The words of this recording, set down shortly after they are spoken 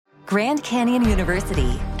Grand Canyon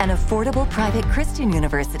University, an affordable private Christian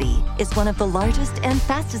university, is one of the largest and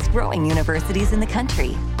fastest growing universities in the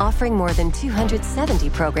country, offering more than 270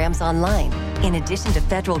 programs online. In addition to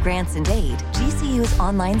federal grants and aid, GCU's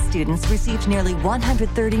online students received nearly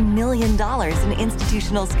 $130 million in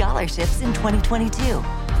institutional scholarships in 2022.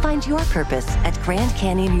 Find your purpose at Grand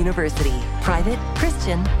Canyon University. Private,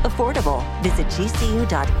 Christian, affordable. Visit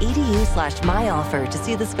gcu.edu/myoffer to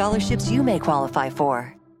see the scholarships you may qualify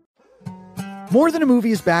for. More Than a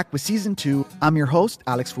Movie is back with Season 2. I'm your host,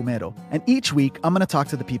 Alex Fumero, and each week I'm going to talk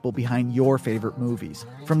to the people behind your favorite movies.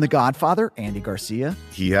 From The Godfather, Andy Garcia.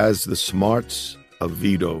 He has the smarts of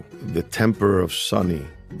Vito, the temper of Sonny,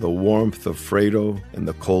 the warmth of Fredo, and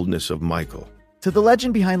the coldness of Michael. To the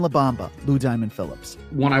legend behind La Bamba, Lou Diamond Phillips.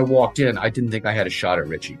 When I walked in, I didn't think I had a shot at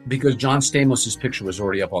Richie because John Stamos' picture was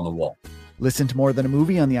already up on the wall. Listen to More Than a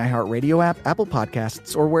Movie on the iHeartRadio app, Apple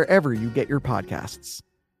Podcasts, or wherever you get your podcasts.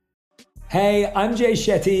 Hey, I'm Jay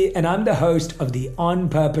Shetty, and I'm the host of the On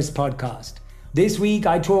Purpose podcast. This week,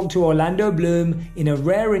 I talked to Orlando Bloom in a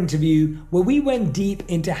rare interview where we went deep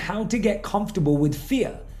into how to get comfortable with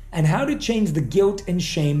fear and how to change the guilt and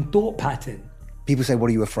shame thought pattern. People say, what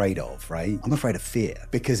are you afraid of, right? I'm afraid of fear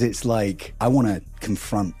because it's like I want to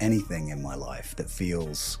confront anything in my life that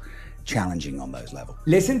feels challenging on those levels.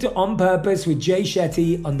 Listen to On Purpose with Jay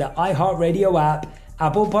Shetty on the iHeartRadio app,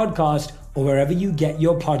 Apple Podcast, or wherever you get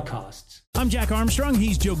your podcasts. I'm Jack Armstrong.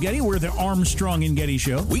 He's Joe Getty. We're the Armstrong and Getty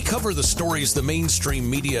Show. We cover the stories the mainstream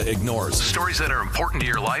media ignores. Stories that are important to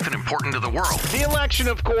your life and important to the world. The election,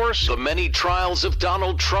 of course. The many trials of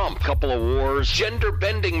Donald Trump. Couple of wars.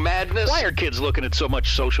 Gender-bending madness. Why are kids looking at so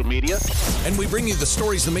much social media? And we bring you the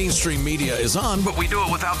stories the mainstream media is on, but we do it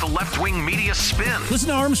without the left-wing media spin. Listen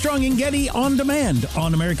to Armstrong and Getty on demand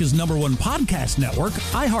on America's #1 podcast network,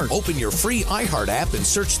 iHeart. Open your free iHeart app and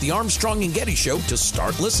search the Armstrong and Getty Show to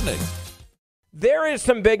start listening. There is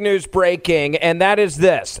some big news breaking, and that is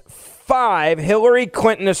this. 5 Hillary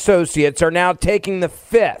Clinton associates are now taking the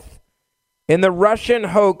 5th in the Russian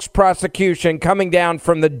hoax prosecution coming down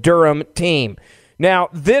from the Durham team. Now,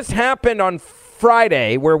 this happened on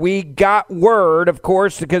Friday where we got word, of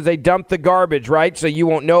course, because they dumped the garbage, right? So you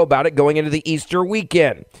won't know about it going into the Easter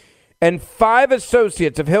weekend. And 5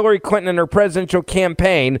 associates of Hillary Clinton and her presidential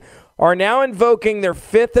campaign are now invoking their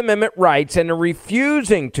Fifth Amendment rights and are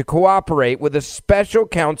refusing to cooperate with the special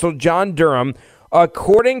counsel, John Durham,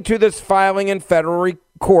 according to this filing in federal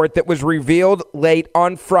court that was revealed late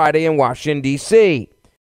on Friday in Washington, D.C.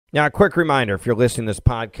 Now, a quick reminder, if you're listening to this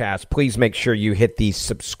podcast, please make sure you hit the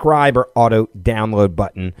subscribe or auto-download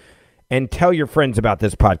button and tell your friends about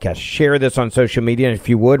this podcast. Share this on social media, and if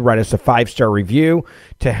you would, write us a 5-star review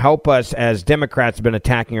to help us, as Democrats have been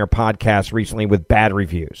attacking our podcast recently with bad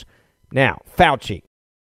reviews. Now, Fauci.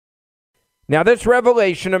 Now, this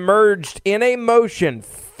revelation emerged in a motion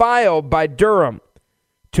filed by Durham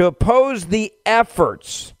to oppose the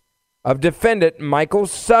efforts of defendant Michael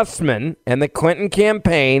Sussman and the Clinton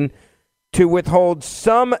campaign to withhold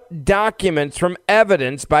some documents from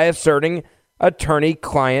evidence by asserting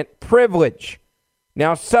attorney-client privilege.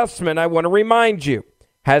 Now, Sussman, I want to remind you,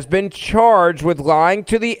 has been charged with lying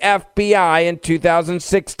to the FBI in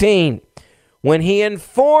 2016. When he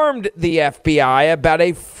informed the FBI about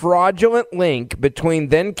a fraudulent link between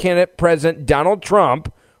then-candidate President Donald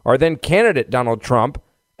Trump, or then-candidate Donald Trump,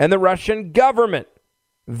 and the Russian government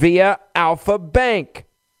via Alpha Bank.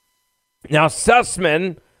 Now,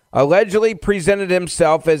 Sussman allegedly presented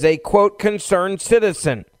himself as a, quote, concerned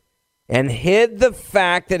citizen and hid the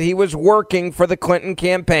fact that he was working for the Clinton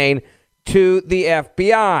campaign to the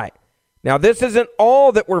FBI. Now, this isn't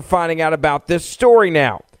all that we're finding out about this story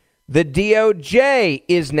now. The DOJ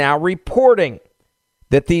is now reporting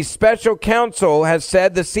that the special counsel has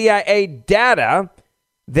said the CIA data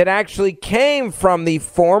that actually came from the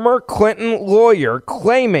former Clinton lawyer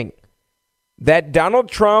claiming that Donald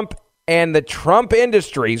Trump and the Trump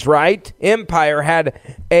Industries, right, empire had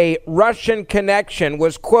a Russian connection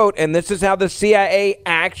was, quote, and this is how the CIA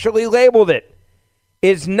actually labeled it,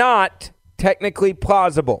 is not technically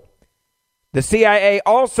plausible. The CIA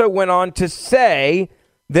also went on to say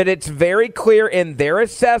that it's very clear in their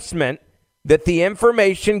assessment that the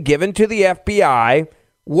information given to the FBI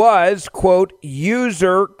was, quote,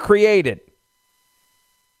 user created.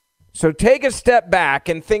 So take a step back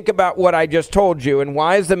and think about what I just told you and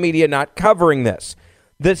why is the media not covering this?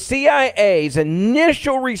 The CIA's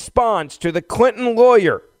initial response to the Clinton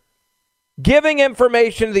lawyer giving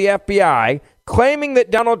information to the FBI, claiming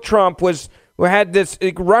that Donald Trump had this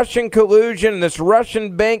Russian collusion, this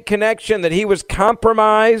Russian bank connection, that he was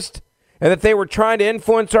compromised and that they were trying to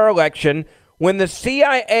influence our election. When the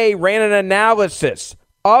CIA ran an analysis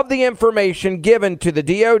of the information given to the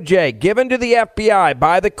DOJ, given to the FBI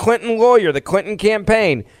by the Clinton lawyer, the Clinton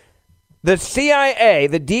campaign, the CIA,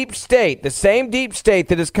 the deep state, the same deep state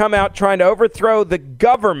that has come out trying to overthrow the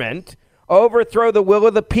government, overthrow the will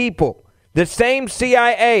of the people, the same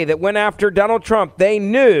CIA that went after Donald Trump, they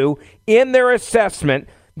knew in their assessment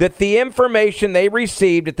that the information they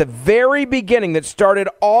received at the very beginning that started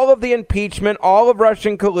all of the impeachment, all of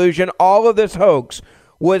Russian collusion, all of this hoax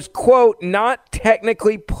was, quote, not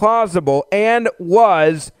technically plausible and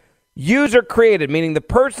was user created, meaning the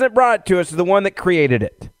person that brought it to us is the one that created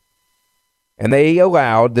it. And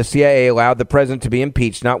the CIA allowed the president to be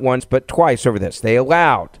impeached not once but twice over this. They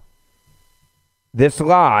allowed this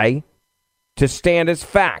lie to stand as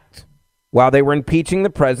fact while they were impeaching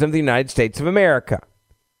the president of the United States of America.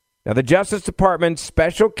 Now, the Justice Department's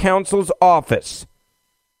Special Counsel's Office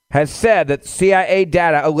has said that CIA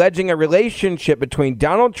data alleging a relationship between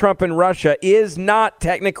Donald Trump and Russia is not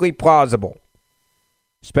technically plausible.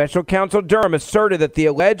 Special Counsel Durham asserted that the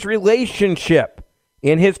alleged relationship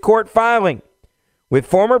in his court filing with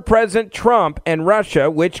former President Trump and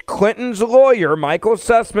Russia, which Clinton's lawyer, Michael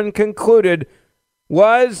Sussman, concluded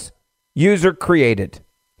was user-created.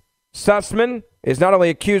 Sussman is not only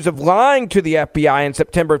accused of lying to the FBI in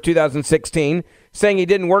September of 2016, saying he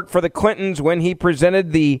didn't work for the Clintons when he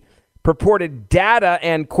presented the purported data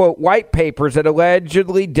and, quote, white papers that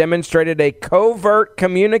allegedly demonstrated a covert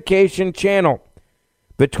communication channel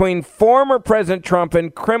between former President Trump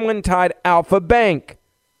and Kremlin-tied Alpha Bank.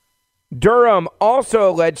 Durham also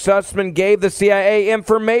alleged Sussman gave the CIA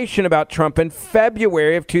information about Trump in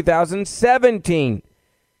February of 2017.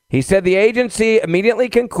 He said the agency immediately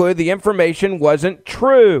concluded the information wasn't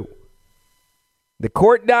true. The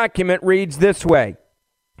court document reads this way.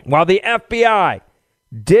 While the FBI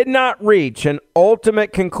did not reach an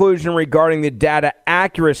ultimate conclusion regarding the data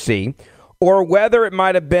accuracy or whether it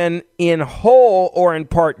might have been in whole or in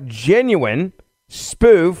part genuine,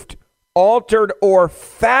 spoofed, altered, or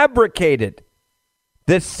fabricated,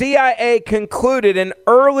 the CIA concluded in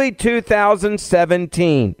early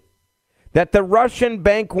 2017 that the Russian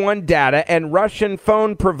Bank One data and Russian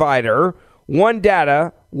phone provider One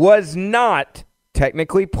data was not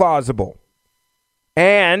technically plausible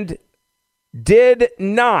and did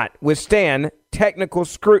not withstand technical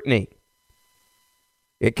scrutiny.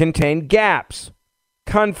 It contained gaps,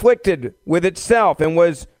 conflicted with itself, and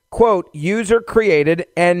was, quote, user-created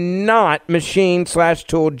and not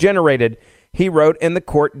machine/tool generated, he wrote in the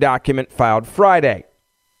court document filed Friday.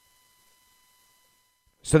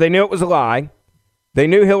 So they knew it was a lie. They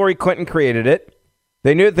knew Hillary Clinton created it.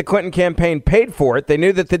 They knew that the Clinton campaign paid for it. They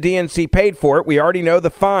knew that the DNC paid for it. We already know the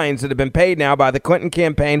fines that have been paid now by the Clinton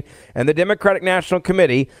campaign and the Democratic National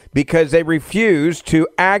Committee because they refused to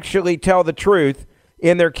actually tell the truth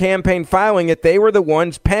in their campaign filing that they were the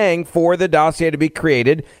ones paying for the dossier to be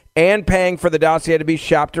created and paying for the dossier to be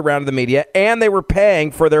shopped around to the media, and they were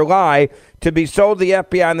paying for their lie to be sold to the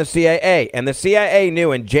FBI and the CIA. And the CIA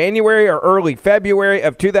knew in January or early February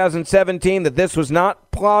of 2017 that this was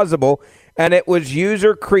not plausible and it was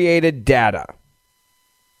user-created data,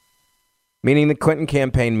 meaning the Clinton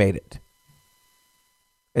campaign made it.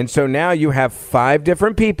 And so now you have 5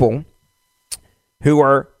 different people who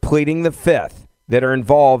are pleading the fifth that are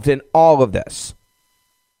involved in all of this.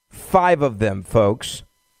 5 of them, folks.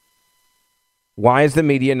 Why is the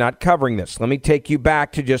media not covering this? Let me take you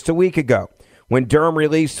back to just a week ago when Durham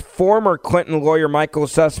released former Clinton lawyer Michael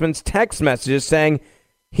Sussman's text messages saying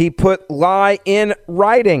he put lie in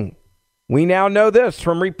writing. We now know this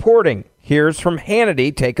from reporting. Here's from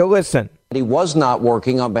Hannity. Take a listen. He was not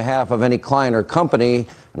working on behalf of any client or company.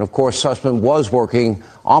 And of course, Sussman was working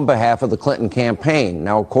on behalf of the Clinton campaign.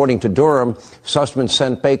 Now, according to Durham, Sussman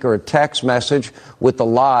sent Baker a text message with the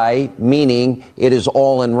lie, meaning it is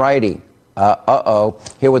all in writing.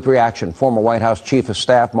 Here with reaction, former White House Chief of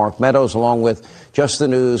Staff Mark Meadows, along with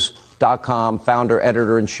JustTheNews.com founder,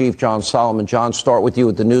 editor-in-chief John Solomon. John, start with you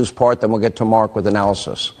with the news part, then we'll get to Mark with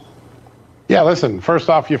analysis. Yeah, listen, first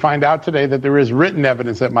off, you find out today that there is written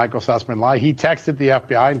evidence that Michael Sussman lied. He texted the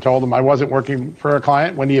FBI and told them I wasn't working for a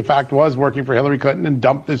client when he, in fact, was working for Hillary Clinton and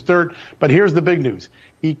dumped this dirt. But here's the big news.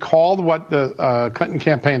 He called what the Clinton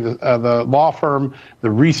campaign, the law firm,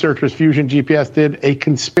 the researchers, Fusion GPS, did a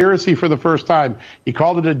conspiracy for the first time. He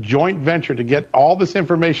called it a joint venture to get all this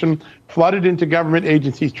information flooded into government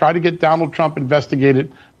agencies, try to get Donald Trump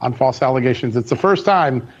investigated on false allegations. It's the first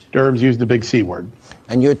time Durham's used the big C word.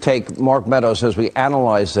 And your take, Mark Meadows, as we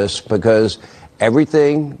analyze this, because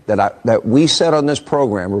everything that we said on this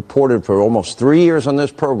program, reported for almost 3 years on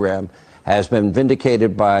this program, has been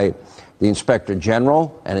vindicated by the Inspector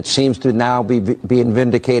General, and it seems to now be being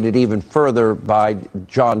vindicated even further by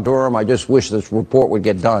John Durham. I just wish this report would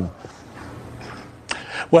get done.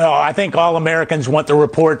 Well, I think all Americans want the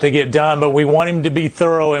report to get done, but we want him to be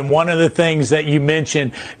thorough. And one of the things that you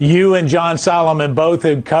mentioned, you and John Solomon both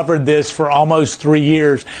have covered this for almost 3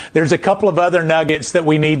 years. There's a couple of other nuggets that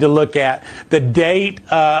we need to look at. The date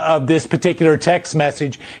of this particular text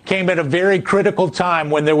message came at a very critical time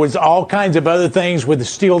when there was all kinds of other things with the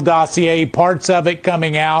Steele dossier, parts of it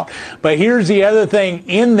coming out. But here's the other thing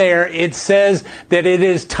in there. It says that it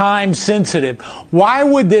is time sensitive. Why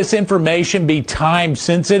would this information be time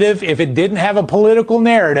sensitive if it didn't have a political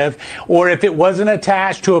narrative, or if it wasn't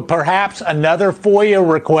attached to perhaps another FOIA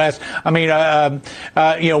request? I mean,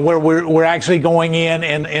 where we're actually going in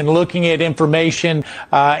and looking at information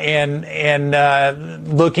and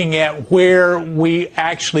looking at where we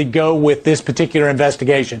actually go with this particular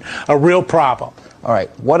investigation. A real problem. All right.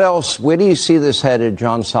 What else? Where do you see this headed,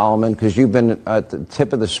 John Solomon? Because you've been at the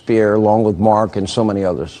tip of the spear along with Mark and so many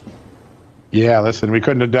others. Yeah, listen, we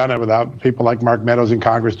couldn't have done it without people like Mark Meadows in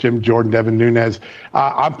Congress, Jim Jordan, Devin Nunes.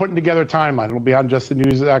 I'm putting together a timeline. It'll be on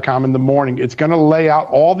justthenews.com in the morning. It's going to lay out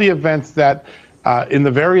all the events that in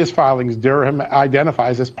the various filings Durham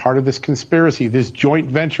identifies as part of this conspiracy, this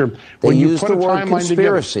joint venture. When you put the word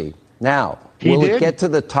conspiracy together, now, will it get to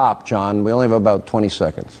the top, John? We only have about 20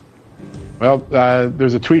 seconds. Well,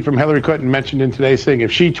 there's a tweet from Hillary Clinton mentioned in today's thing.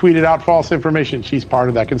 If she tweeted out false information, she's part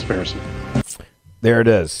of that conspiracy. There it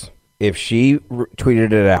is. If she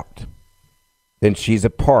tweeted it out, then she's a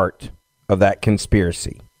part of that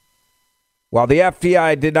conspiracy. While the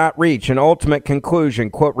FBI did not reach an ultimate conclusion,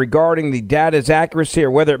 quote, regarding the data's accuracy or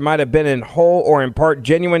whether it might have been in whole or in part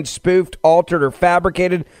genuine, spoofed, altered, or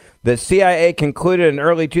fabricated, the CIA concluded in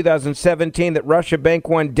early 2017 that Russia Bank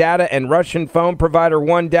One data and Russian phone provider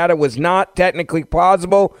One data was not technically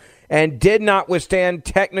plausible and did not withstand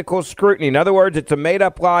technical scrutiny. In other words, it's a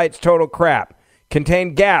made-up lie. It's total crap.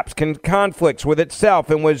 Contained gaps, conflicts with itself,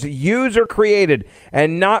 and was user-created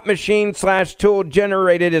and not machine/tool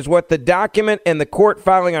generated is what the document and the court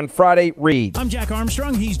filing on Friday reads. I'm Jack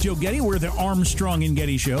Armstrong. He's Joe Getty. We're the Armstrong and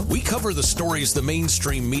Getty Show. We cover the stories the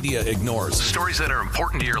mainstream media ignores. Stories that are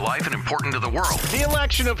important to your life and important to the world. The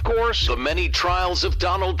election, of course. The many trials of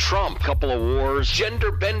Donald Trump. Couple of wars.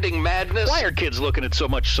 Gender-bending madness. Why are kids looking at so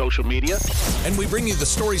much social media? And we bring you the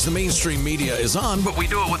stories the mainstream media is on, but we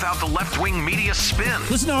do it without the left-wing media spin.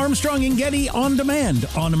 Listen to Armstrong and Getty on demand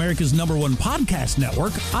on America's #1 podcast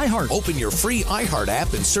network, iHeart. Open your free iHeart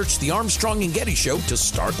app and search the Armstrong and Getty Show to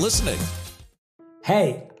start listening.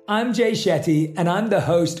 Hey, I'm Jay Shetty, and I'm the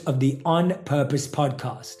host of the On Purpose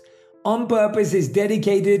podcast. On Purpose is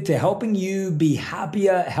dedicated to helping you be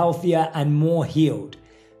happier, healthier, and more healed.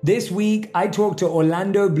 This week, I talked to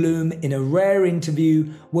Orlando Bloom in a rare interview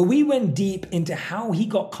where we went deep into how he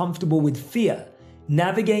got comfortable with fear,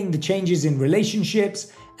 navigating the changes in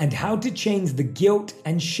relationships, and how to change the guilt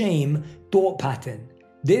and shame thought pattern.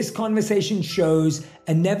 This conversation shows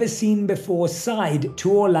a never-seen-before side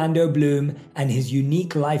to Orlando Bloom and his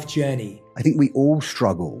unique life journey. I think we all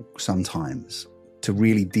struggle sometimes to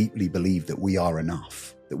really deeply believe that we are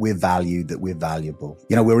enough, that we're valued, that we're valuable.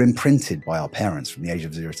 You know, we're imprinted by our parents from the age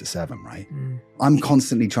of 0 to 7, right? I'm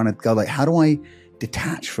constantly trying to go like, how do I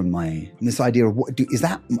detach from this idea of is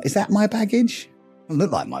that my baggage? It doesn't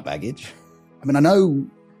look like my baggage. I mean, I know,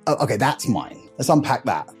 okay, that's mine. Let's unpack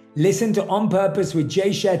that. Listen to On Purpose with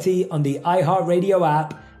Jay Shetty on the iHeartRadio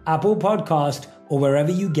app, Apple Podcast, or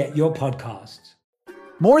wherever you get your podcasts.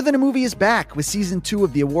 More Than a Movie is back with season 2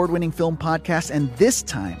 of the award-winning film podcast, and this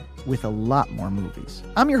time with a lot more movies.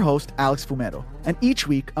 I'm your host, Alex Fumero, and each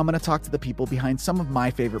week I'm going to talk to the people behind some of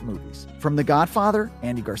my favorite movies. From The Godfather,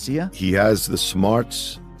 Andy Garcia. He has the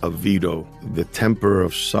smarts of Vito, the temper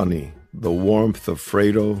of Sonny, the warmth of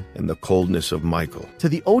Fredo, and the coldness of Michael. To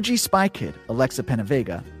the OG Spy Kid, Alexa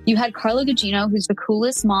Penavega. You had Carla Gugino, who's the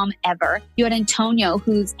coolest mom ever. You had Antonio,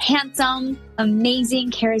 who's handsome,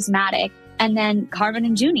 amazing, charismatic. And then Carmen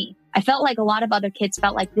and Junie. I felt like a lot of other kids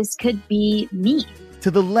felt like this could be me.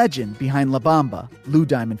 To the legend behind La Bamba, Lou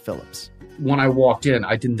Diamond Phillips. When I walked in,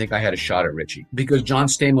 I didn't think I had a shot at Richie because John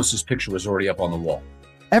Stamos' picture was already up on the wall.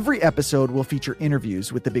 Every episode will feature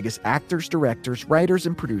interviews with the biggest actors, directors, writers,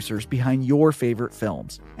 and producers behind your favorite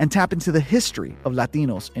films and tap into the history of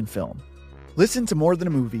Latinos in film. Listen to More Than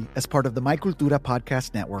a Movie as part of the My Cultura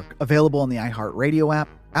podcast network, available on the iHeartRadio app,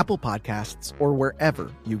 Apple Podcasts, or wherever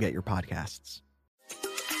you get your podcasts.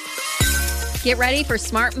 Get ready for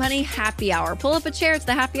Smart Money Happy Hour. Pull up a chair. It's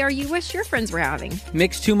the happy hour you wish your friends were having.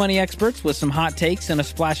 Mix two money experts with some hot takes and a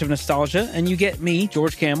splash of nostalgia, and you get me,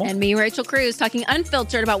 George Camel. And me, Rachel Cruz, talking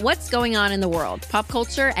unfiltered about what's going on in the world, pop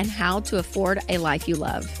culture, and how to afford a life you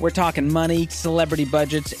love. We're talking money, celebrity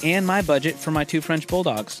budgets, and my budget for my 2 French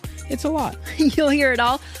bulldogs. It's a lot. You'll hear it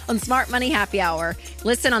all on Smart Money Happy Hour.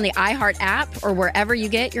 Listen on the iHeart app or wherever you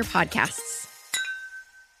get your podcasts.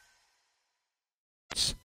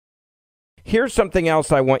 Here's something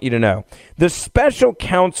else I want you to know. The special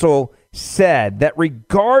counsel said that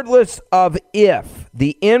regardless of if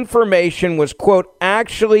the information was, quote,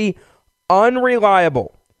 actually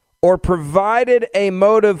unreliable or provided a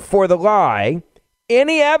motive for the lie,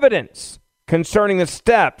 any evidence concerning the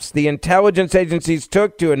steps the intelligence agencies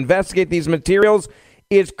took to investigate these materials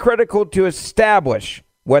is critical to establish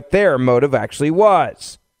what their motive actually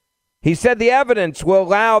was. He said the evidence will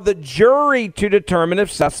allow the jury to determine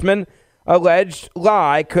if Sussman's alleged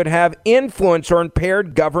lie could have influenced or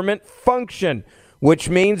impaired government function, which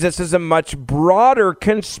means this is a much broader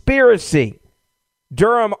conspiracy.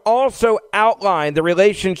 Durham also outlined the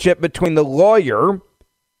relationship between the lawyer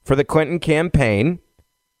for the Clinton campaign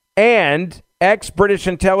and ex-British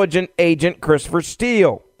intelligence agent Christopher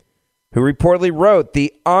Steele, who reportedly wrote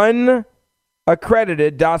the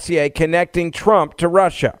unaccredited dossier connecting Trump to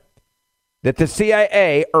Russia, that the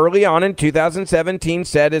CIA early on in 2017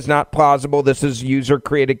 said is not plausible. This is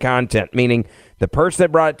user-created content, meaning the person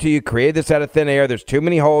that brought it to you created this out of thin air. There's too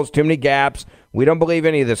many holes, too many gaps. We don't believe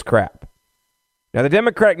any of this crap. Now, the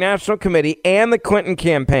Democratic National Committee and the Clinton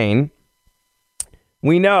campaign,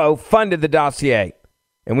 we know, funded the dossier.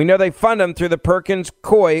 And we know they fund them through the Perkins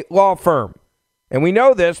Coie law firm. And we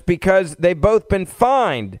know this because they've both been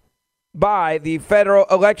fined by the Federal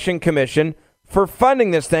Election Commission for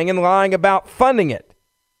funding this thing and lying about funding it.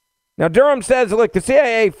 Now, Durham says, look, the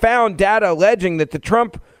CIA found data alleging that the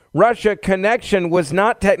Trump-Russia connection was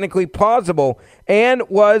not technically plausible and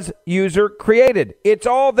was user-created. It's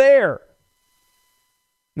all there.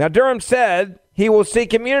 Now, Durham said he will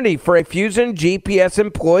seek immunity for a Fusion GPS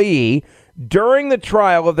employee during the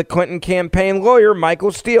trial of the Clinton campaign lawyer,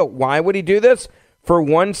 Michael Steele. Why would he do this? For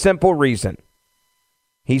one simple reason.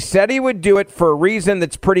 He said he would do it for a reason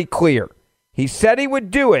that's pretty clear. He said he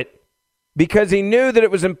would do it because he knew that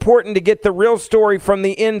it was important to get the real story from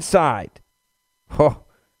the inside. Oh,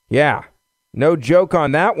 yeah. No joke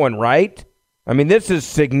on that one, right? I mean, this is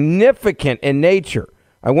significant in nature.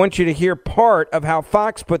 I want you to hear part of how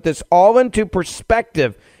Fox put this all into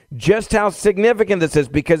perspective, just how significant this is,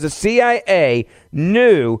 because the CIA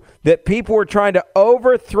knew that people were trying to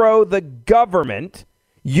overthrow the government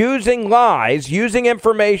using lies, using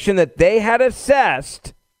information that they had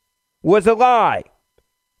assessed was a lie.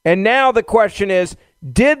 And now the question is,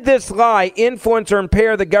 did this lie influence or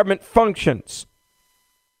impair the government functions?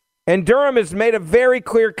 And Durham has made a very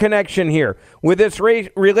clear connection here with this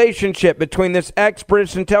relationship between this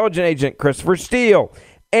ex-British intelligence agent, Christopher Steele,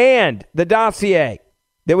 and the dossier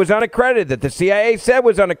that was unaccredited, that the CIA said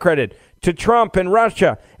was unaccredited, to Trump and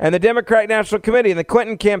Russia and the Democratic National Committee and the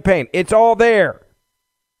Clinton campaign. It's all there.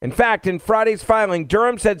 In fact, in Friday's filing,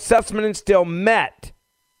 Durham said Sussman and Steele met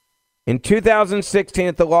in 2016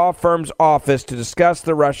 at the law firm's office to discuss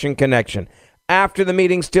the Russian connection. After the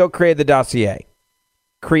meeting, Steele created the dossier.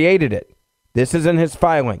 Created it. This is in his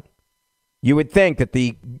filing. You would think that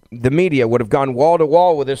the media would have gone wall to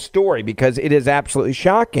wall with this story because it is absolutely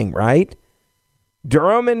shocking, right?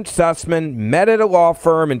 Durham and Sussman met at a law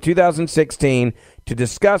firm in 2016 to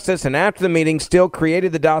discuss this, and after the meeting, Steele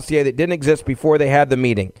created the dossier that didn't exist before they had the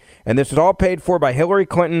meeting. And this was all paid for by Hillary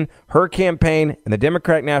Clinton, her campaign, and the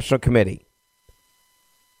Democratic National Committee.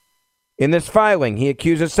 In this filing, he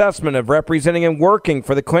accuses Sussman of representing and working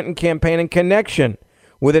for the Clinton campaign in connection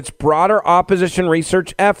with its broader opposition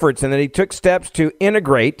research efforts, and that he took steps to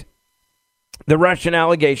integrate the Russian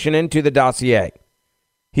allegation into the dossier.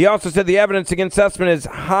 He also said the evidence against Sussman is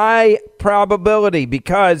high probability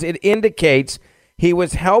because it indicates he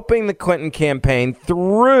was helping the Clinton campaign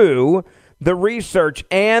through the research,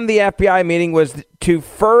 and the FBI meeting was to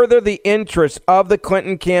further the interests of the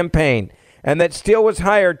Clinton campaign, and that Steele was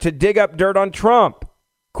hired to dig up dirt on Trump.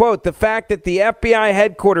 Quote, the fact that the FBI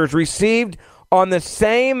headquarters received on the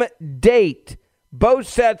same date both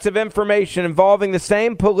sets of information involving the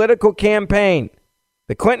same political campaign,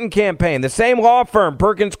 the Clinton campaign, the same law firm,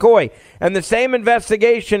 Perkins Coie, and the same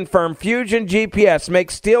investigation firm, Fusion GPS,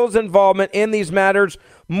 makes Steele's involvement in these matters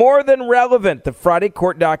more than relevant, the Friday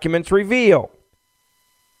court documents reveal.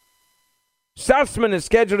 Sussman is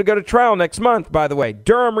scheduled to go to trial next month, by the way.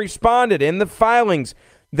 Durham responded in the filings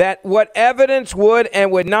that what evidence would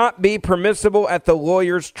and would not be permissible at the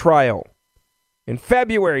lawyer's trial. In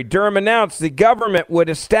February, Durham announced the government would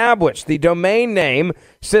establish the domain name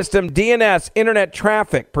system DNS internet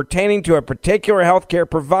traffic pertaining to a particular healthcare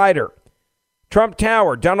provider. Trump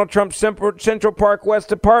Tower, Donald Trump Central Park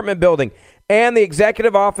West apartment building, and the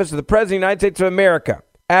executive office of the President of the United States of America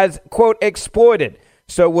as, quote, exploited.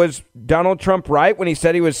 So was Donald Trump right when he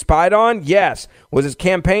said he was spied on? Yes. Was his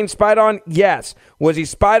campaign spied on? Yes. Was he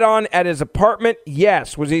spied on at his apartment?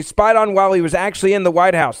 Yes. Was he spied on while he was actually in the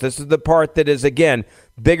White House? This is the part that is, again,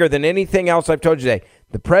 bigger than anything else I've told you today.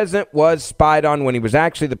 The president was spied on when he was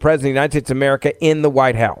actually the president of the United States of America in the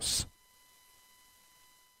White House.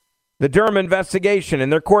 The Durham investigation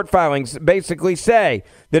and their court filings basically say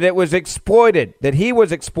that it was exploited, that he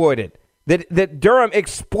was exploited, that Durham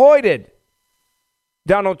exploited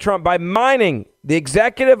Donald Trump by mining the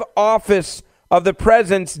executive office of the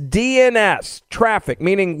president's DNS traffic,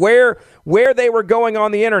 meaning where they were going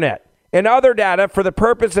on the internet, and other data for the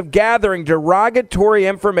purpose of gathering derogatory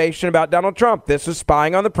information about Donald Trump. This was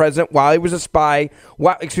spying on the president while he was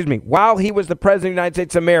while he was the president of the United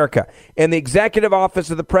States of America in the executive office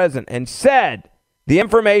of the president, and said the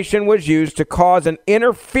information was used to cause an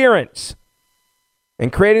interference in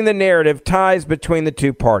creating the narrative ties between the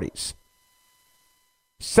two parties.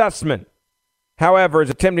 Sussman, however, is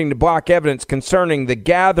attempting to block evidence concerning the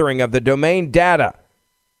gathering of the domain data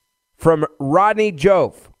from Rodney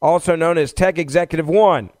Jove, also known as Tech Executive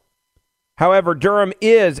One. However, Durham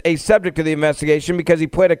is a subject of the investigation because he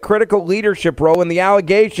played a critical leadership role in the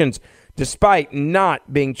allegations, despite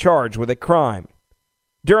not being charged with a crime.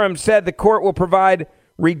 Durham said the court will provide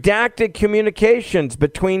redacted communications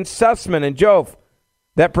between Sussman and Jove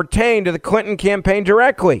that pertain to the Clinton campaign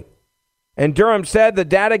directly. And Durham said the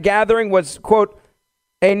data gathering was, quote,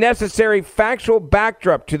 a necessary factual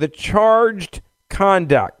backdrop to the charged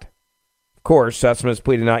conduct. Of course, Sussman has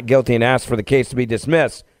pleaded not guilty and asked for the case to be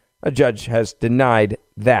dismissed. A judge has denied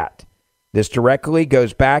that. This directly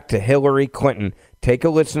goes back to Hillary Clinton. Take a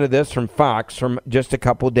listen to this from Fox from just a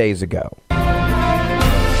couple days ago.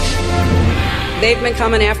 They've been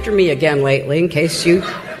coming after me again lately, in case you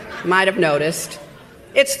might have noticed.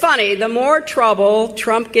 It's funny, the more trouble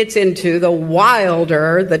Trump gets into, the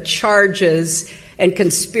wilder the charges and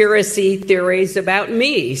conspiracy theories about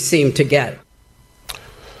me seem to get.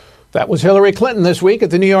 That was Hillary Clinton this week at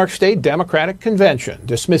the New York State Democratic Convention,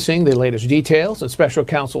 dismissing the latest details of Special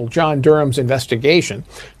Counsel John Durham's investigation,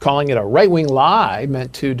 calling it a right-wing lie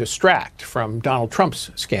meant to distract from Donald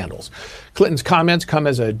Trump's scandals. Clinton's comments come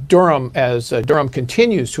as Durham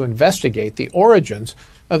continues to investigate the origins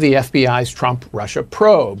of the FBI's Trump-Russia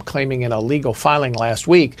probe, claiming in a legal filing last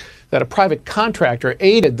week that a private contractor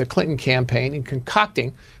aided the Clinton campaign in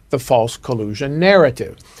concocting the false collusion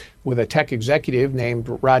narrative, with a tech executive named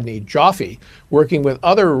Rodney Joffe working with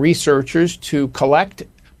other researchers to collect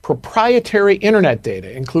proprietary internet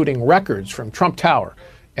data, including records from Trump Tower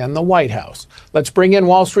and the White House. Let's bring in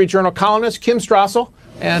Wall Street Journal columnists Kim Strassel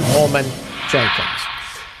and Holman Jenkins.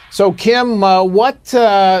 So, Kim, what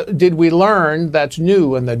did we learn that's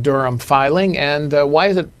new in the Durham filing, and why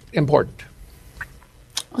is it important?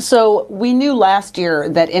 So we knew last year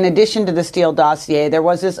that in addition to the Steele dossier, there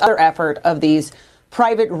was this other effort of these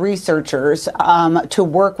private researchers to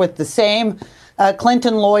work with the same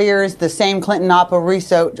Clinton lawyers, the same Clinton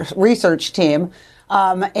Oppo research team,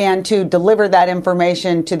 and to deliver that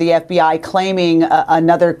information to the FBI, claiming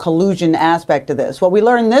another collusion aspect of this. What we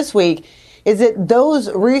learned this week is that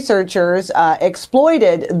those researchers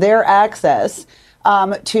exploited their access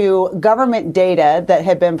to government data that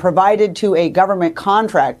had been provided to a government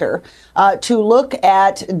contractor to look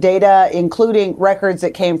at data, including records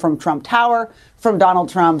that came from Trump Tower, from Donald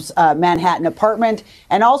Trump's Manhattan apartment,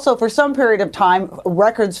 and also for some period of time,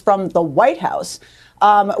 records from the White House,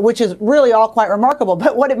 which is really all quite remarkable.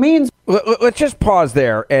 But what it means... Let's just pause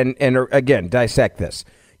there and again, dissect this.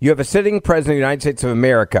 You have a sitting president of the United States of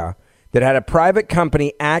America that had a private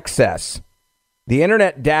company access the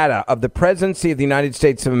internet data of the presidency of the United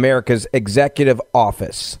States of America's executive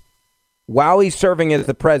office while he's serving as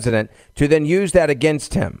the president, to then use that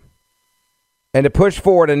against him and to push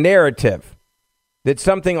forward a narrative that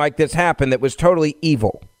something like this happened that was totally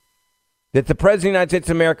evil, that the president of the United States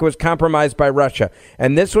of America was compromised by Russia.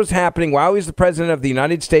 And this was happening while he was the president of the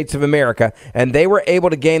United States of America, and they were able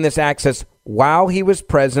to gain this access while he was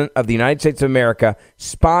president of the United States of America,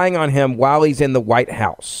 spying on him while he's in the White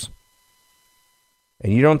House.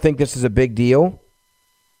 And you don't think this is a big deal?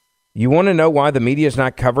 You want to know why the media is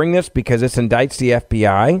not covering this? Because this indicts the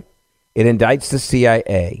FBI, it indicts the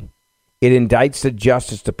CIA, it indicts the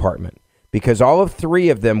Justice Department, because all of three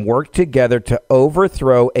of them worked together to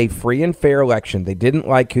overthrow a free and fair election. They didn't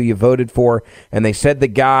like who you voted for, and they said the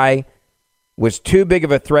guy was too big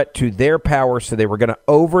of a threat to their power, so they were going to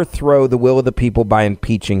overthrow the will of the people by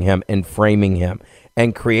impeaching him and framing him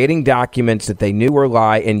and creating documents that they knew were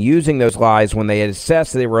lie and using those lies when they had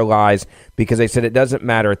assessed they were lies because they said it doesn't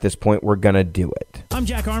matter at this point, we're going to do it. I'm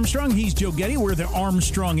Jack Armstrong. He's Joe Getty. We're the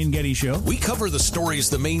Armstrong and Getty Show. We cover the stories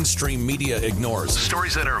the mainstream media ignores.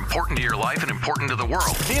 Stories that are important to your life and important to the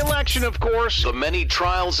world. The election, of course. The many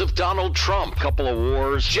trials of Donald Trump. Couple of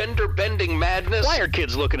wars. Gender-bending madness. Why are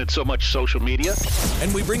kids looking at so much social media?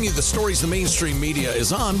 And we bring you the stories the mainstream media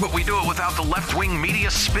is on, but we do it without the left-wing media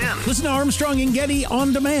spin. Listen to Armstrong and Getty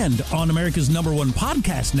on demand on America's #1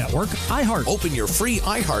 podcast network, iHeart. Open your free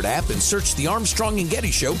iHeart app and search the Armstrong and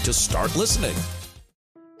Getty Show to start listening.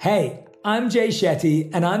 Hey, I'm Jay Shetty,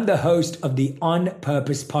 and I'm the host of the On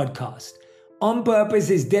Purpose podcast. On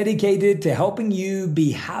Purpose is dedicated to helping you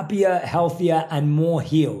be happier, healthier, and more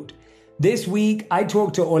healed. This week, I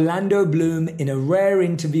talked to Orlando Bloom in a rare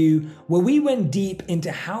interview where we went deep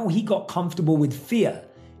into how he got comfortable with fear,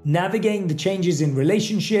 navigating the changes in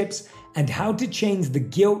relationships, and how to change the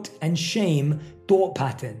guilt and shame thought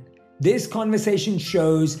pattern. This conversation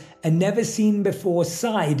shows a never-seen-before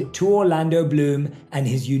side to Orlando Bloom and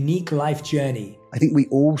his unique life journey. I think we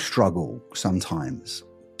all struggle sometimes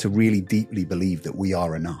to really deeply believe that we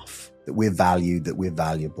are enough, that we're valued, that we're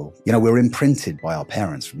valuable. You know, we're imprinted by our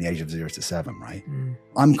parents from the age of 0 to 7, right?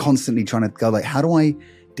 I'm constantly trying to go like, how do I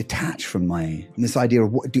detach from this idea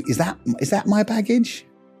of is that my baggage?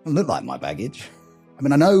 It doesn't look like my baggage. I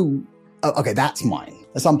mean, I know, okay, that's mine.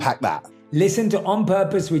 Let's unpack that. Listen to On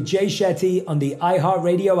Purpose with Jay Shetty on the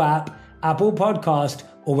iHeartRadio app, Apple Podcast,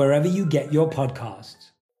 or wherever you get your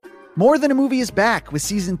podcasts. More Than a Movie is back with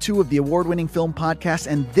season 2 of the award-winning film podcast,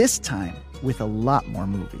 and this time with a lot more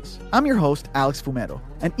movies. I'm your host, Alex Fumero,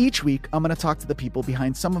 and each week I'm going to talk to the people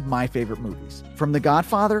behind some of my favorite movies. From The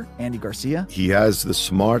Godfather, Andy Garcia. He has the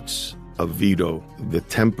smarts of Vito, the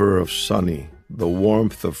temper of Sonny, the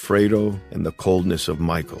warmth of Fredo, and the coldness of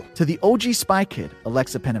Michael. To the OG Spy Kid,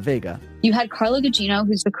 Alexa Penavega. You had Carla Gugino,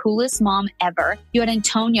 who's the coolest mom ever. You had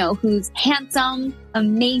Antonio, who's handsome,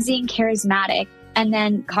 amazing, charismatic. And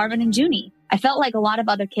then Carmen and Junie. I felt like a lot of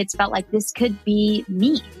other kids felt like this could be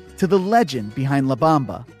me. To the legend behind La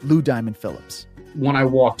Bamba, Lou Diamond Phillips. When I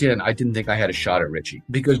walked in, I didn't think I had a shot at Richie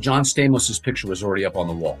because John Stamos' picture was already up on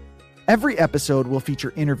the wall. Every episode will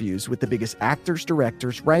feature interviews with the biggest actors,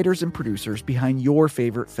 directors, writers, and producers behind your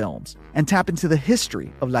favorite films and tap into the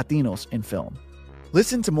history of Latinos in film.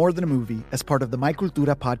 Listen to More Than a Movie as part of the My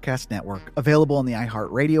Cultura podcast network, available on the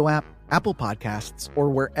iHeartRadio app, Apple Podcasts, or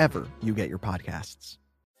wherever you get your podcasts.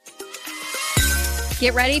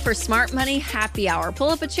 Get ready for Smart Money Happy Hour. Pull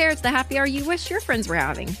up a chair. It's the happy hour you wish your friends were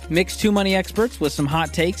having. Mix two money experts with some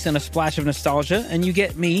hot takes and a splash of nostalgia, and you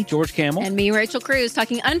get me, George Camel. And me, Rachel Cruz,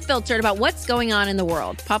 talking unfiltered about what's going on in the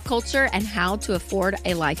world, pop culture, and how to afford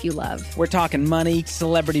a life you love. We're talking money,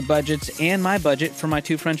 celebrity budgets, and my budget for my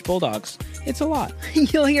 2 French bulldogs. It's a lot.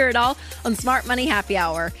 You'll hear it all on Smart Money Happy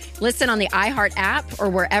Hour. Listen on the iHeart app or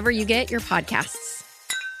wherever you get your podcasts.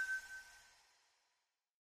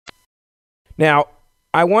 Now,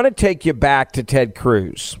 I want to take you back to Ted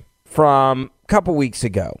Cruz from a couple weeks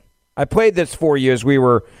ago. I played this for you as we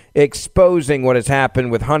were exposing what has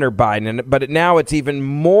happened with Hunter Biden, but now it's even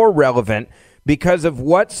more relevant because of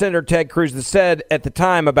what Senator Ted Cruz said at the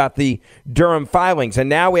time about the Durham filings. And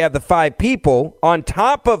now we have the 5 people on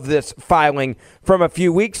top of this filing from a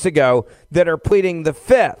few weeks ago that are pleading the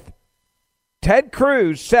 5th. Ted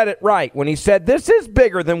Cruz said it right when he said this is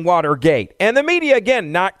bigger than Watergate. And the media,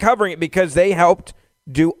 again, not covering it because they helped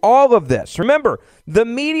do all of this. Remember, the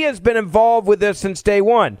media has been involved with this since day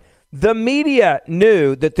one. The media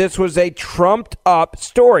knew that this was a trumped up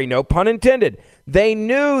story, no pun intended. They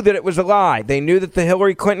knew that it was a lie. They knew that the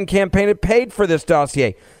Hillary Clinton campaign had paid for this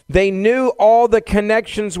dossier. They knew all the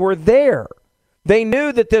connections were there. They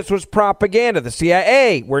knew that this was propaganda. The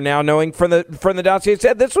CIA, we're now knowing from the dossier,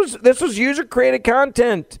 said this was user created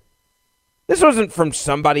content. This wasn't from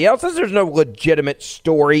somebody else. There's no legitimate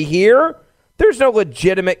story here. There's no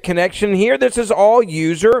legitimate connection here. This is all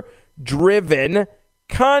user-driven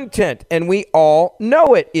content, and we all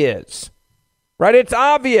know it is. Right? It's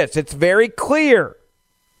obvious. It's very clear.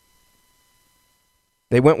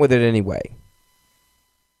 They went with it anyway.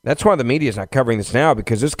 That's why the media is not covering this now,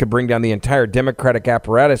 because this could bring down the entire Democratic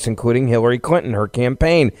apparatus, including Hillary Clinton, her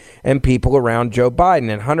campaign, and people around Joe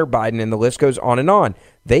Biden and Hunter Biden, and the list goes on and on.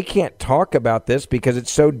 They can't talk about this because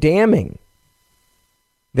it's so damning.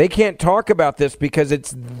 They can't talk about this because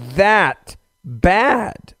it's that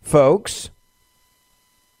bad, folks.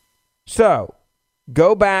 So,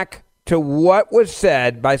 go back to what was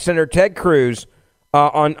said by Senator Ted Cruz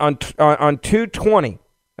on 2/20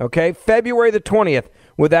 Okay, February the 20th,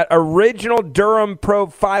 with that original Durham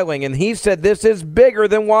profiling, and he said this is bigger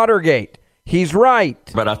than Watergate. He's right.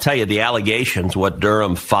 But I'll tell you, the allegations, what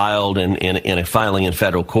Durham filed in a filing in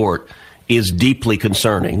federal court, is deeply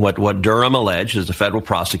concerning. What Durham alleged as a federal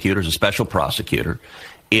prosecutor, as a special prosecutor,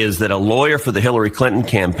 is that a lawyer for the Hillary Clinton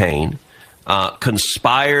campaign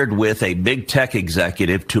conspired with a big tech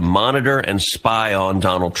executive to monitor and spy on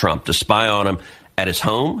Donald Trump, to spy on him at his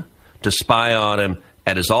home, to spy on him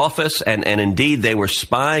at his office, and indeed they were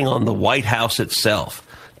spying on the White House itself.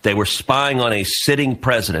 They were spying on a sitting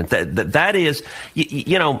president. That is,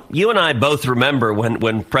 you know, you and I both remember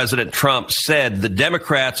when President Trump said the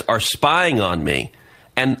Democrats are spying on me.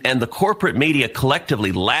 And the corporate media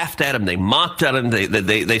collectively laughed at him. They mocked at him.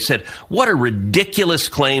 They said, what a ridiculous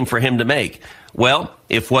claim for him to make. Well,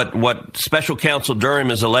 if what Special Counsel Durham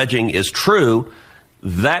is alleging is true,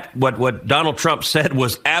 that what Donald Trump said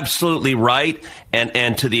was absolutely right.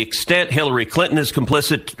 And to the extent Hillary Clinton is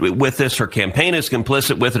complicit with this, her campaign is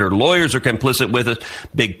complicit with it, her lawyers are complicit with it,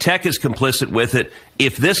 big tech is complicit with it.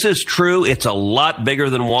 If this is true, it's a lot bigger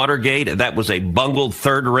than Watergate. That was a bungled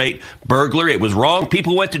third-rate burglary. It was wrong.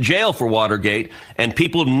 People went to jail for Watergate, and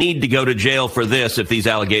people need to go to jail for this if these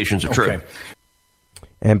allegations are true.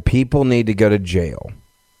 And people need to go to jail.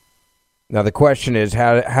 Now, the question is,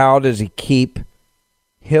 how does he keep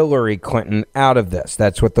Hillary Clinton out of this?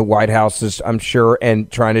 That's what the White House is, I'm sure, and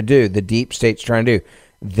trying to do. The deep state's trying to do.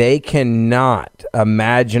 They cannot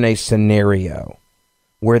imagine a scenario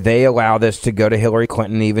where they allow this to go to Hillary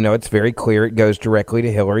Clinton, even though it's very clear it goes directly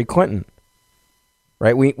to Hillary Clinton.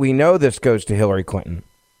 Right? We know this goes to Hillary Clinton.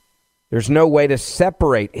 There's no way to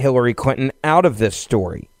separate Hillary Clinton out of this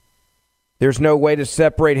story. There's no way to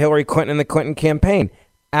separate Hillary Clinton and the Clinton campaign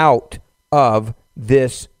out of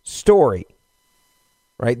this story.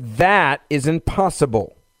 Right? That is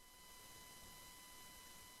impossible.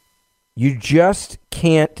 You just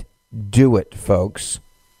can't do it, folks.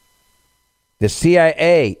 The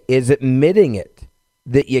CIA is admitting it,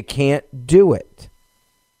 that you can't do it.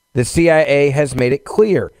 The CIA has made it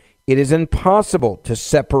clear. It is impossible to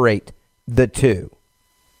separate the two.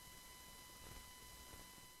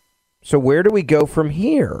 So where do we go from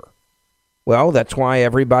here? Well, that's why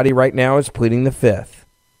everybody right now is pleading the fifth.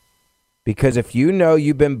 Because if you know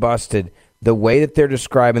you've been busted the way that they're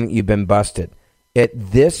describing that you've been busted, at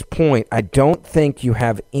this point, I don't think you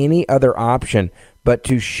have any other option but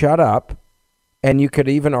to shut up, and you could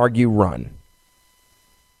even argue run.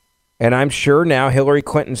 And I'm sure now Hillary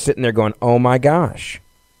Clinton's sitting there going, oh my gosh.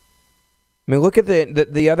 I mean, look at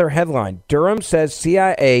the other headline. Durham says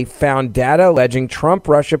CIA found data alleging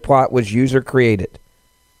Trump-Russia plot was user-created.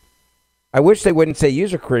 I wish they wouldn't say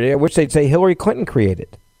user-created. I wish they'd say Hillary Clinton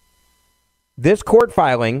created. This court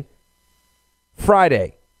filing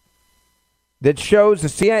Friday that shows the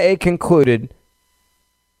CIA concluded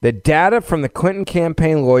that data from the Clinton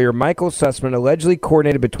campaign lawyer Michael Sussman allegedly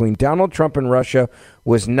coordinated between Donald Trump and Russia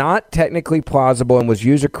was not technically plausible and was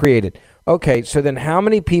user-created. Okay, so then how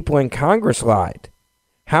many people in Congress lied?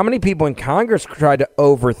 How many people in Congress tried to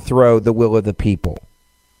overthrow the will of the people?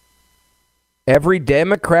 Every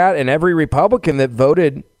Democrat and every Republican that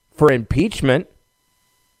voted for impeachment,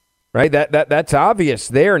 right? That's obvious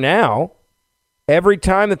there now. Every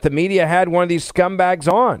time that the media had one of these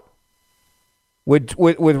scumbags on with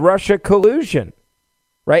Russia collusion,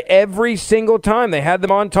 right? Every single time they had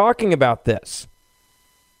them on talking about this.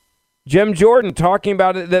 Jim Jordan talking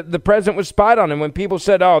about it, that the president was spied on. And when people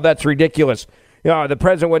said, oh, that's ridiculous, the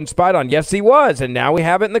president wasn't spied on. Yes, he was. And now we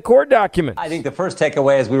have it in the court documents. I think the first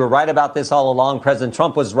takeaway is we were right about this all along. President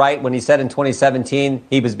Trump was right when he said in 2017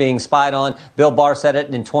 he was being spied on. Bill Barr said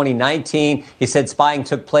it in 2019. He said spying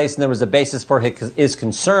took place and there was a basis for his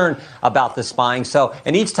concern about the spying. So,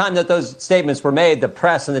 and each time that those statements were made, the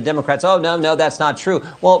press and the Democrats, oh, no, that's not true.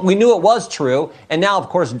 Well, we knew it was true. And now, of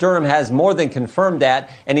course, Durham has more than confirmed that.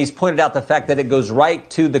 And he's pointed out the fact that it goes right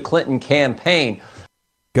to the Clinton campaign.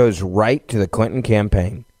 Goes right to the Clinton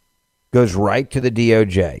campaign. Goes right to the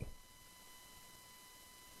DOJ.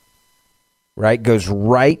 Right? Goes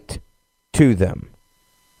right to them.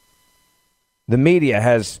 The media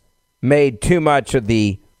has made too much of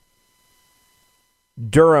the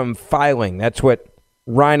Durham filing. That's what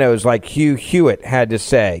rhinos like Hugh Hewitt had to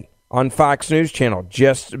say on Fox News Channel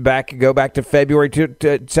go back to February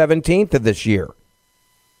 17th of this year.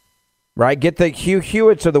 Right? Get the Hugh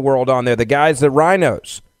Hewitts of the world on there, the guys, the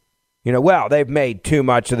rhinos. Well, they've made too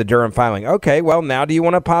much of the Durham filing. Okay, well, now do you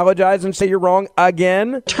want to apologize and say you're wrong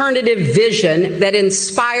again? Alternative vision that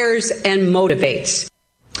inspires and motivates.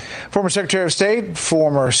 Former Secretary of State,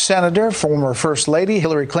 former Senator, former First Lady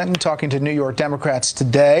Hillary Clinton talking to New York Democrats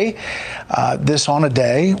today. This on a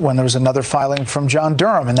day when there was another filing from John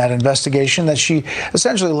Durham in that investigation that she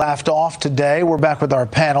essentially laughed off today. We're back with our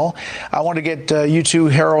panel. I want to get you two,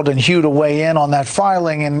 Harold and Hugh, to weigh in on that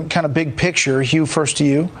filing and kind of big picture. Hugh, first to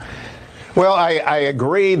you. Well, I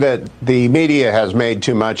agree that the media has made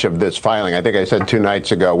too much of this filing. I think I said 2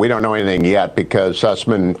 nights ago, we don't know anything yet because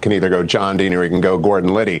Sussman can either go John Dean or he can go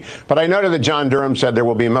Gordon Liddy. But I noted that John Durham said there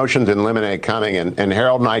will be motions in limine coming. And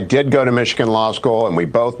Harold and I did go to Michigan Law School, and we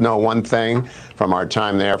both know one thing from our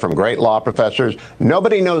time there, from great law professors.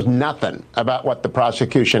 Nobody knows nothing about what the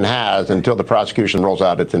prosecution has until the prosecution rolls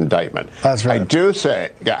out its indictment. That's right. I do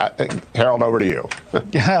say, Harold, over to you.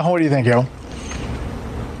 Yeah, what do you think, Harold?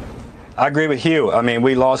 I agree with Hugh. I mean,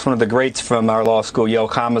 we lost one of the greats from our law school, Yale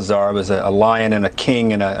Kamazar, was a lion and a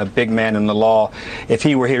king and a big man in the law. If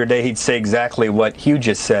he were here today, he'd say exactly what Hugh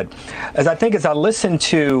just said. As I listen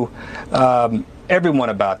to everyone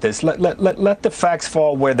about this, let the facts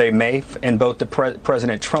fall where they may in both the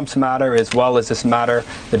President Trump's matter as well as this matter,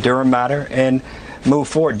 the Durham matter, and move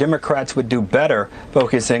forward. Democrats would do better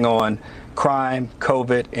focusing on crime,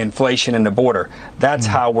 COVID, inflation, and the border. That's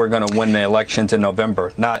how we're going to win the elections in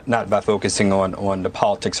November, not by focusing on the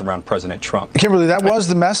politics around President Trump. Kimberly, that was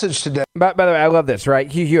the message today. By the way, I love this, right?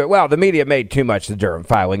 Well, the media made too much of the Durham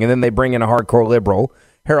filing, and then they bring in a hardcore liberal,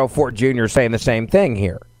 Harold Fort Jr., saying the same thing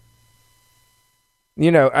here.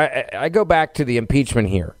 You know, I go back to the impeachment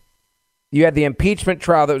here. You had the impeachment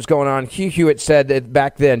trial that was going on. Hugh Hewitt said that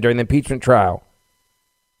back then during the impeachment trial,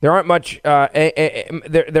 there aren't much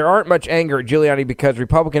anger at Giuliani because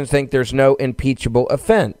Republicans think there's no impeachable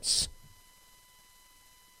offense.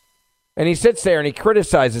 And he sits there and he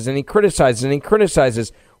criticizes and he criticizes and he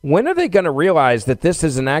criticizes. When are they going to realize that this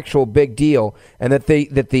is an actual big deal and that the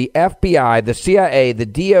FBI, the CIA, the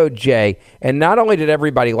DOJ, and not only did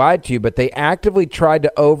everybody lie to you, but they actively tried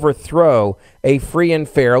to overthrow a free and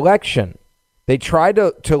fair election? They tried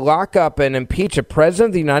to lock up and impeach a president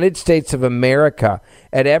of the United States of America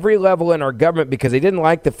at every level in our government because they didn't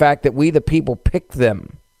like the fact that we, the people, picked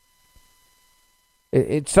them.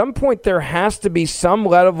 At some point, there has to be some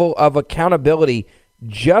level of accountability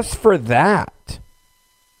just for that.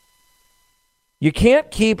 You can't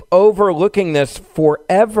keep overlooking this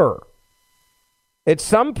forever. At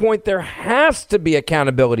some point, there has to be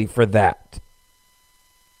accountability for that.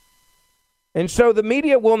 And so the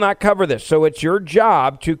media will not cover this. So it's your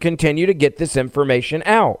job to continue to get this information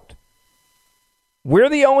out. We're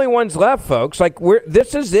the only ones left, folks.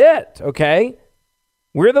 This is it, okay?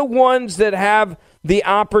 We're the ones that have the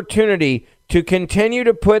opportunity to continue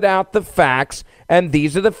to put out the facts, and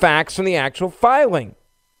these are the facts from the actual filing.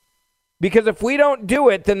 Because if we don't do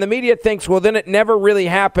it, then the media thinks, well, then it never really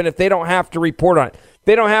happened if they don't have to report on it.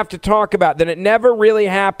 They don't have to talk about it. Then it never really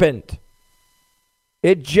happened.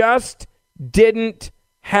 It just didn't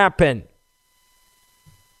happen.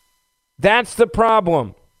 That's the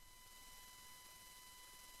problem.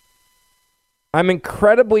 I'm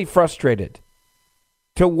incredibly frustrated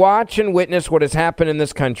to watch and witness what has happened in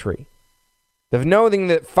this country. Of knowing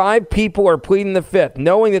that 5 people are pleading the fifth,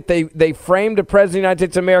 knowing that they framed a president of the United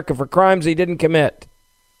States of America for crimes he didn't commit.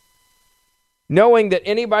 Knowing that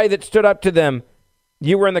anybody that stood up to them,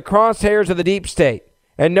 you were in the crosshairs of the deep state.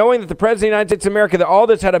 And knowing that the president of the United States of America, that all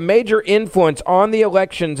this had a major influence on the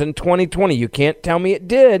elections in 2020. You can't tell me it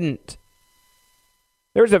didn't.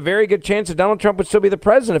 There's a very good chance that Donald Trump would still be the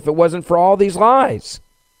president if it wasn't for all these lies.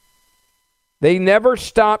 They never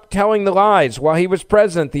stopped telling the lies while he was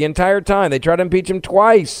president the entire time. They tried to impeach him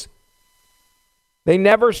twice. They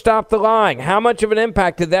never stopped the lying. How much of an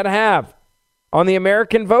impact did that have on the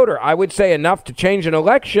American voter? I would say enough to change an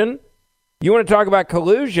election. You want to talk about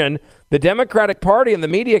collusion? The Democratic Party and the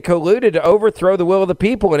media colluded to overthrow the will of the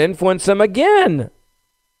people and influence them again.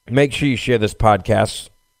 Make sure you share this podcast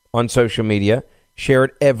on social media. Share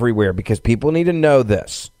it everywhere because people need to know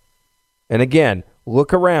this. And again,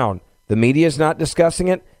 look around. The media is not discussing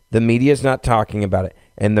it. The media is not talking about it.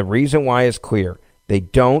 And the reason why is clear. They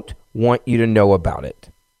don't want you to know about it.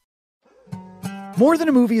 More Than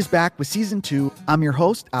a Movie is back with Season 2. I'm your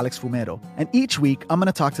host, Alex Fumero. And each week, I'm going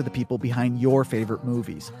to talk to the people behind your favorite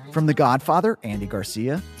movies. From The Godfather, Andy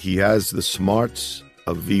Garcia. He has the smarts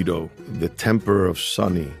of Vito, the temper of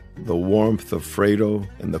Sonny, the warmth of Fredo,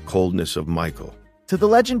 and the coldness of Michael. To the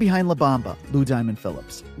legend behind La Bamba, Lou Diamond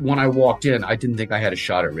Phillips. When I walked in, I didn't think I had a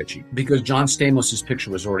shot at Richie because John Stamos'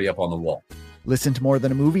 picture was already up on the wall. Listen to More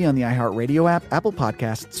Than a Movie on the iHeartRadio app, Apple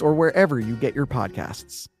Podcasts, or wherever you get your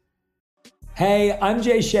podcasts. Hey, I'm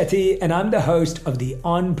Jay Shetty, and I'm the host of the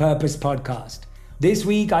On Purpose podcast. This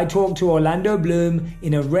week, I talked to Orlando Bloom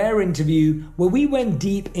in a rare interview where we went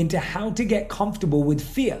deep into how to get comfortable with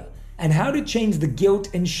fear and how to change the guilt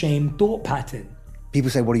and shame thought pattern.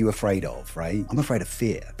 People say, what are you afraid of, right? I'm afraid of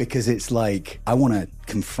fear because it's like I want to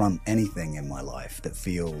confront anything in my life that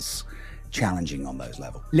feels challenging on those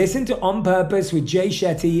levels. Listen to On Purpose with Jay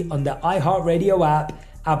Shetty on the iHeartRadio app,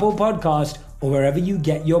 Apple Podcast, or wherever you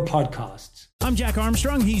get your podcasts. I'm Jack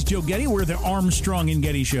Armstrong. He's Joe Getty. We're the Armstrong and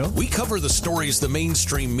Getty Show. We cover the stories the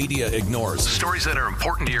mainstream media ignores. Stories that are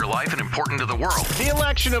important to your life and important to the world. The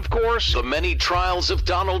election, of course. The many trials of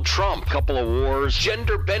Donald Trump. Couple of wars.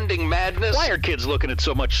 Gender-bending madness. Why are kids looking at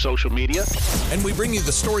so much social media? And we bring you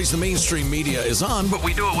the stories the mainstream media is on, but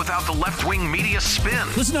we do it without the left-wing media spin.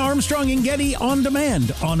 Listen to Armstrong and Getty on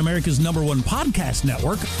demand on America's #1 podcast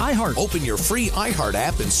network, iHeart. Open your free iHeart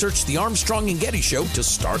app and search The Armstrong and Getty Show to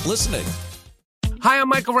start listening. Hi, I'm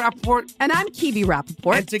Michael Rappaport. And I'm Kibi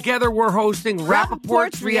Rappaport. And together we're hosting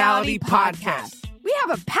Rappaport's Reality Podcast. We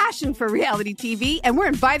have a passion for reality TV, and we're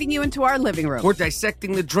inviting you into our living room. We're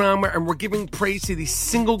dissecting the drama, and we're giving praise to the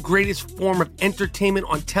single greatest form of entertainment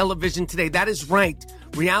on television today. That is right.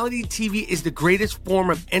 Reality TV is the greatest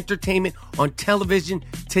form of entertainment on television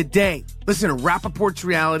today. Listen to Rappaport's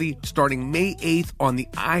Reality starting May 8th on the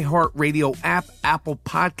iHeartRadio app, Apple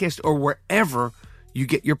Podcast, or wherever you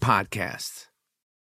get your podcasts.